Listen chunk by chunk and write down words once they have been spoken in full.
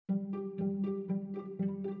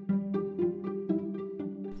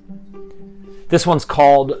This one's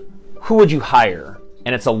called Who Would You Hire?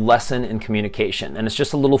 And it's a lesson in communication. And it's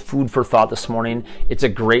just a little food for thought this morning. It's a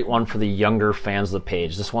great one for the younger fans of the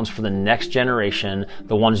page. This one's for the next generation,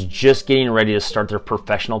 the ones just getting ready to start their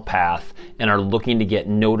professional path and are looking to get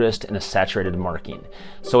noticed in a saturated marketing.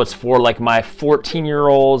 So it's for like my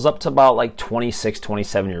 14-year-olds up to about like 26,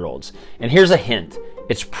 27-year-olds. And here's a hint.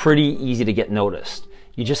 It's pretty easy to get noticed.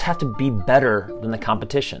 You just have to be better than the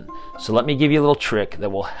competition. So let me give you a little trick that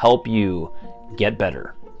will help you get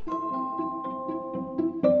better.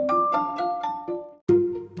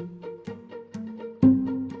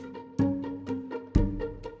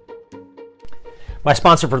 My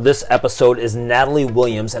sponsor for this episode is Natalie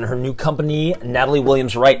Williams and her new company, Natalie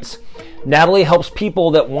Williams Writes. Natalie helps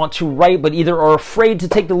people that want to write but either are afraid to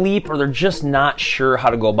take the leap or they're just not sure how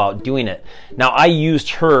to go about doing it. Now, I used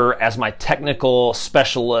her as my technical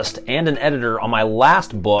specialist and an editor on my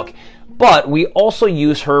last book, but we also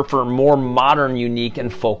use her for more modern, unique,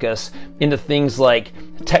 and focus into things like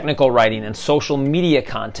technical writing and social media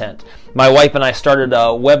content. My wife and I started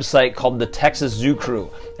a website called the Texas Zoo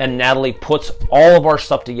Crew, and Natalie puts all of our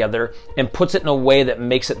stuff together and puts it in a way that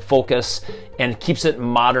makes it focus and keeps it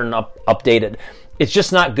modern, updated. It's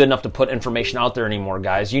just not good enough to put information out there anymore,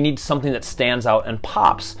 guys. You need something that stands out and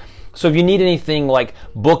pops. So if you need anything like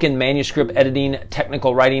book and manuscript editing,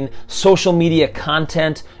 technical writing, social media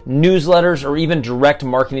content, newsletters, or even direct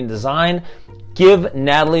marketing design, give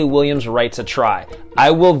Natalie Williams Writes a try.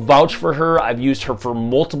 I will vouch for her. I've used her for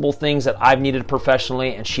multiple things that I've needed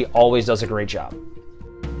professionally, and she always does a great job.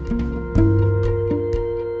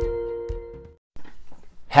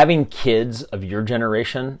 Having kids of your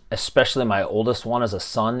generation, especially my oldest one as a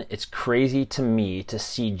son, it's crazy to me to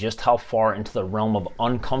see just how far into the realm of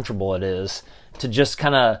uncomfortable it is to just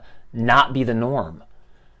kind of not be the norm.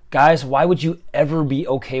 Guys, why would you ever be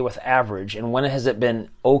okay with average? And when has it been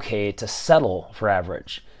okay to settle for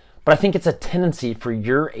average? But I think it's a tendency for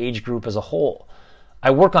your age group as a whole.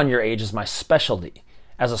 I work on your age as my specialty,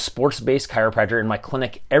 as a sports-based chiropractor in my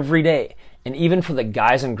clinic every day. And even for the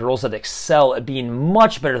guys and girls that excel at being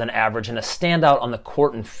much better than average and a standout on the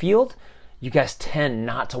court and field, you guys tend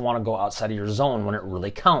not to want to go outside of your zone when it really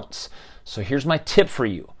counts. So here's my tip for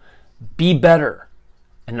you. Be better.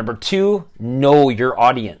 And number 2, know your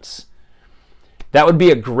audience. That would be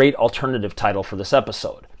a great alternative title for this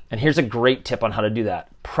episode. And here's a great tip on how to do that.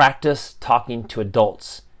 Practice talking to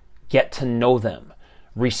adults. Get to know them.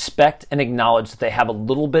 Respect and acknowledge that they have a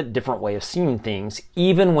little bit different way of seeing things,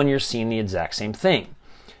 even when you're seeing the exact same thing.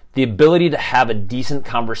 The ability to have a decent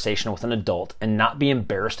conversation with an adult and not be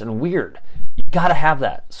embarrassed and weird. You gotta have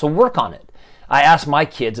that, so work on it. I asked my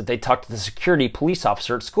kids if they talked to the security police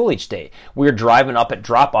officer at school each day. We were driving up at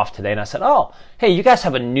drop-off today and I said, oh, hey, you guys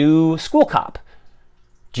have a new school cop.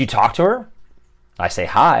 Do you talk to her? I say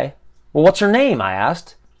hi. Well, what's her name? I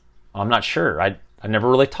asked. I'm not sure. I never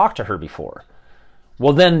really talked to her before.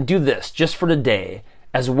 Well, then do this just for today,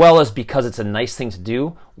 as well as because it's a nice thing to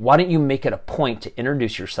do. Why don't you make it a point to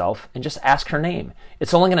introduce yourself and just ask her name?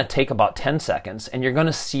 It's only going to take about 10 seconds, and you're going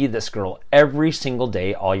to see this girl every single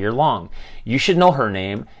day all year long. You should know her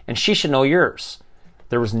name, and she should know yours.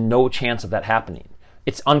 There was no chance of that happening.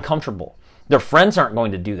 It's uncomfortable. Their friends aren't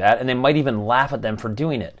going to do that, and they might even laugh at them for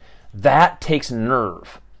doing it. That takes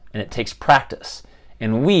nerve, and it takes practice.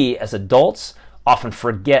 And we, as adults, often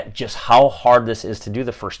forget just how hard this is to do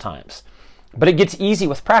the first times. But it gets easy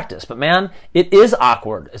with practice. But man, it is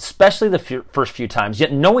awkward, especially the first few times.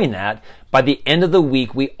 Yet knowing that, by the end of the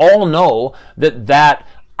week, we all know that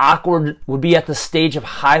awkward would be at the stage of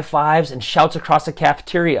high fives and shouts across the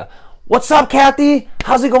cafeteria. What's up, Kathy?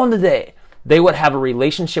 How's it going today? They would have a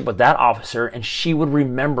relationship with that officer, and she would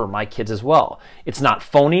remember my kids as well. It's not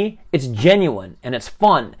phony, it's genuine, and it's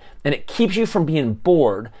fun, and it keeps you from being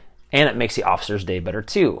bored, and it makes the officer's day better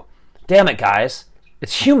too. Damn it, guys.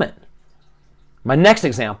 It's human. My next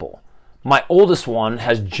example. My oldest one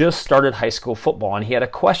has just started high school football, and he had a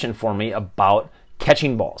question for me about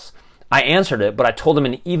catching balls. I answered it, but I told him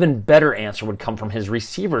an even better answer would come from his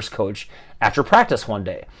receivers coach after practice one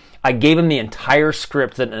day. I gave him the entire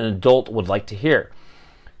script that an adult would like to hear.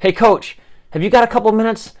 Hey, coach, have you got a couple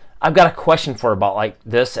minutes? I've got a question for about like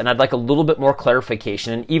this, and I'd like a little bit more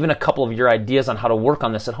clarification and even a couple of your ideas on how to work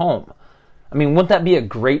on this at home. I mean, wouldn't that be a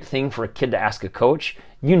great thing for a kid to ask a coach?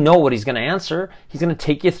 You know what he's going to answer. He's going to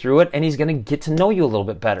take you through it, and he's going to get to know you a little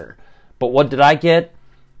bit better. But what did I get?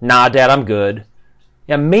 Nah, Dad, I'm good.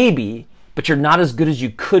 Yeah, maybe, but you're not as good as you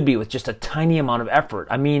could be with just a tiny amount of effort.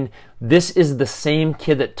 I mean, this is the same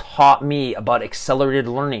kid that taught me about accelerated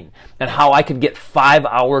learning and how I could get 5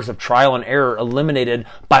 hours of trial and error eliminated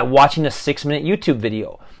by watching a 6-minute YouTube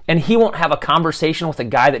video. And he won't have a conversation with a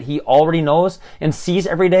guy that he already knows and sees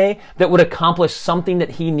every day that would accomplish something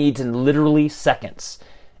that he needs in literally seconds.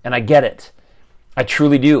 And I get it. I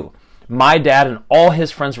truly do. My dad and all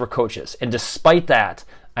his friends were coaches, and despite that,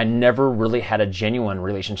 I never really had a genuine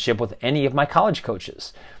relationship with any of my college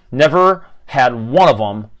coaches. Never had one of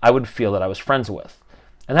them I would feel that I was friends with.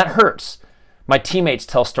 And that hurts. My teammates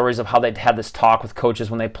tell stories of how they'd had this talk with coaches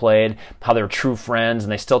when they played, how they were true friends,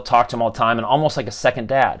 and they still talk to them all the time, and almost like a second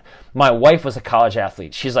dad. My wife was a college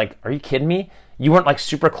athlete. She's like, are you kidding me? You weren't like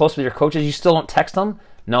super close with your coaches? You still don't text them?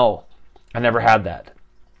 No, I never had that.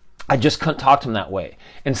 I just couldn't talk to them that way.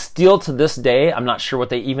 And still to this day, I'm not sure what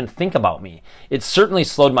they even think about me. It certainly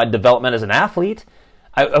slowed my development as an athlete.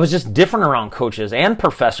 I was just different around coaches and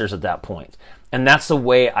professors at that point. And that's the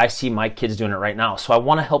way I see my kids doing it right now. So I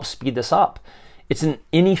want to help speed this up. It's an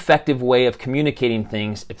ineffective way of communicating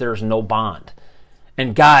things if there's no bond.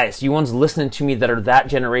 And guys, you ones listening to me that are that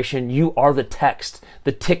generation, you are the text,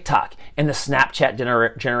 the TikTok, and the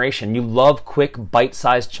Snapchat generation. You love quick,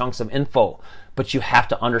 bite-sized chunks of info. But you have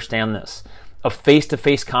to understand this. A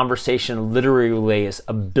face-to-face conversation literally relays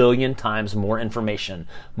 1 billion times more information,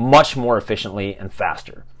 much more efficiently and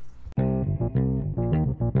faster.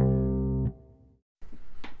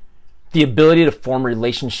 The ability to form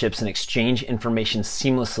relationships and exchange information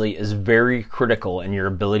seamlessly is very critical in your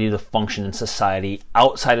ability to function in society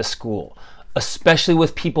outside of school, especially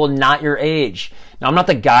with people not your age. Now, I'm not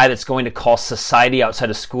the guy that's going to call society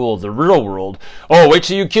outside of school the real world. Oh, wait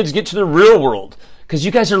till you kids get to the real world. Because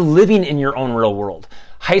you guys are living in your own real world.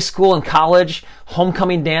 High school and college,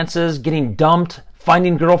 homecoming dances, getting dumped,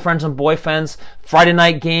 finding girlfriends and boyfriends, Friday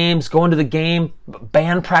night games, going to the game,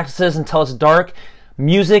 band practices until it's dark.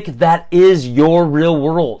 Music, that is your real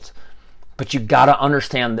world. But you gotta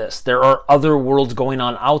understand this. There are other worlds going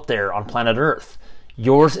on out there on planet Earth.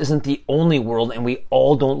 Yours isn't the only world, and we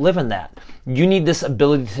all don't live in that. You need this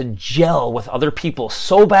ability to gel with other people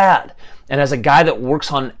so bad. And as a guy that works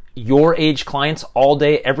on your age clients all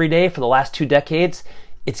day, every day for the last 2 decades,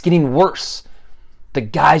 it's getting worse. The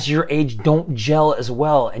guys your age don't gel as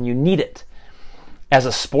well, and you need it. As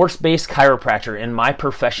a sports-based chiropractor in my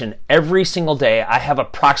profession, every single day I have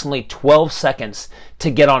approximately 12 seconds to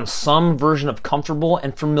get on some version of comfortable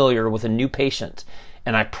and familiar with a new patient.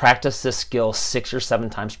 And I practice this skill 6 or 7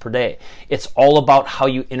 times per day. It's all about how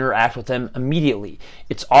you interact with them immediately.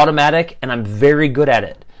 It's automatic, and I'm very good at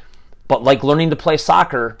it. But like learning to play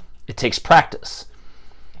soccer, it takes practice.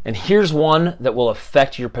 And here's one that will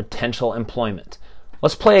affect your potential employment.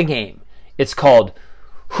 Let's play a game. It's called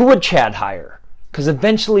Who Would Chad Hire? Because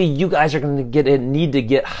eventually you guys are going to need to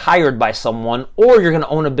get hired by someone, or you're going to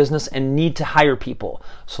own a business and need to hire people.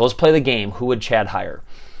 So let's play the game, Who Would Chad Hire?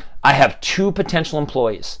 I have 2 potential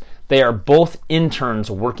employees. They are both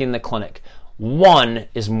interns working in the clinic. One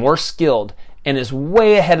is more skilled and is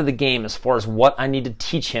way ahead of the game as far as what I need to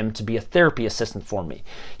teach him to be a therapy assistant for me.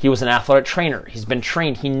 He was an athletic trainer. He's been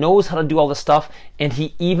trained. He knows how to do all this stuff, and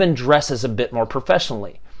he even dresses a bit more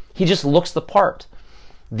professionally. He just looks the part.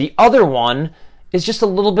 The other one is just a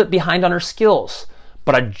little bit behind on her skills,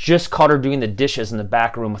 but I just caught her doing the dishes in the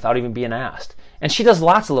back room without even being asked. And she does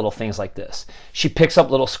lots of little things like this. She picks up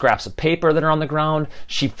little scraps of paper that are on the ground.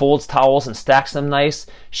 She folds towels and stacks them nice.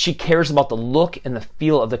 She cares about the look and the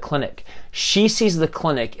feel of the clinic. She sees the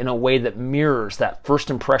clinic in a way that mirrors that first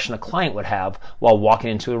impression a client would have while walking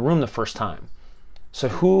into a room the first time. So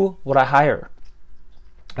who would I hire?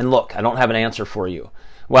 And look, I don't have an answer for you.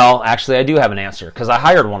 Well, actually, I do have an answer because I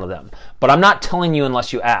hired one of them. But I'm not telling you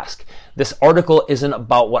unless you ask. This article isn't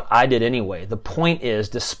about what I did anyway. The point is,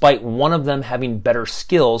 despite one of them having better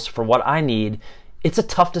skills for what I need, it's a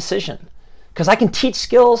tough decision. Because I can teach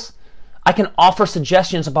skills. I can offer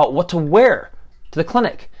suggestions about what to wear to the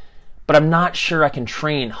clinic. But I'm not sure I can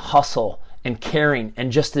train hustle and caring and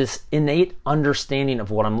just this innate understanding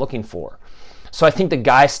of what I'm looking for. So I think the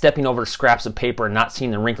guy stepping over scraps of paper and not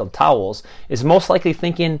seeing the wrinkled towels is most likely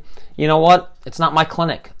thinking, you know what, it's not my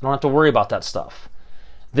clinic. I don't have to worry about that stuff.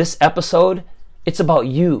 This episode, it's about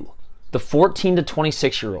you, the 14 to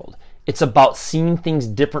 26-year-old. It's about seeing things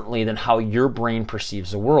differently than how your brain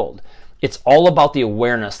perceives the world. It's all about the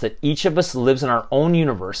awareness that each of us lives in our own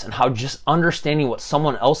universe and how just understanding what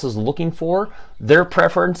someone else is looking for, their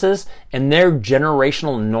preferences, and their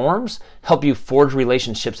generational norms help you forge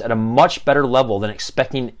relationships at a much better level than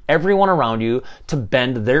expecting everyone around you to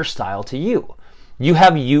bend their style to you. You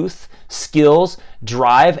have youth, skills,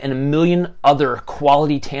 drive, and a million other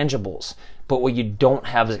quality tangibles, but what you don't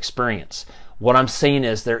have is experience. What I'm saying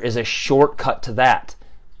is there is a shortcut to that.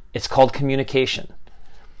 It's called communication.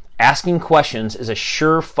 Asking questions is a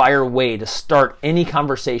surefire way to start any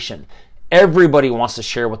conversation. Everybody wants to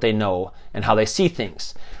share what they know and how they see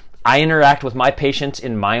things. I interact with my patients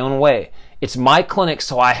in my own way. It's my clinic,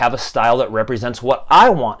 so I have a style that represents what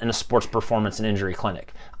I want in a sports performance and injury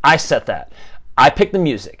clinic. I set that. I pick the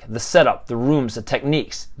music, the setup, the rooms, the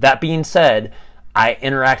techniques. That being said, I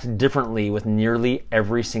interact differently with nearly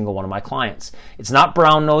every single one of my clients. It's not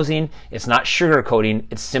brown nosing, it's not sugarcoating,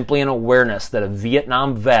 it's simply an awareness that a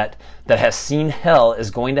Vietnam vet that has seen hell is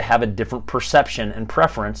going to have a different perception and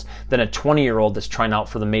preference than a 20-year-old that's trying out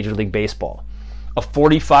for the Major League Baseball. A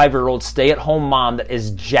 45-year-old stay-at-home mom that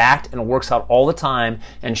is jacked and works out all the time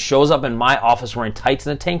and shows up in my office wearing tights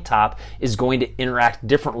and a tank top is going to interact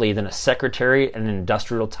differently than a secretary in an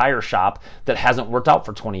industrial tire shop that hasn't worked out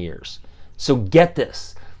for 20 years. So get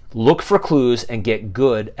this. Look for clues and get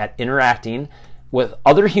good at interacting with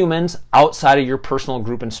other humans outside of your personal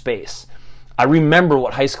group and space. I remember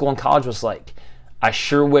what high school and college was like. I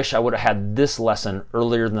sure wish I would have had this lesson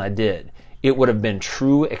earlier than I did. It would have been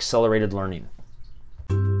true accelerated learning.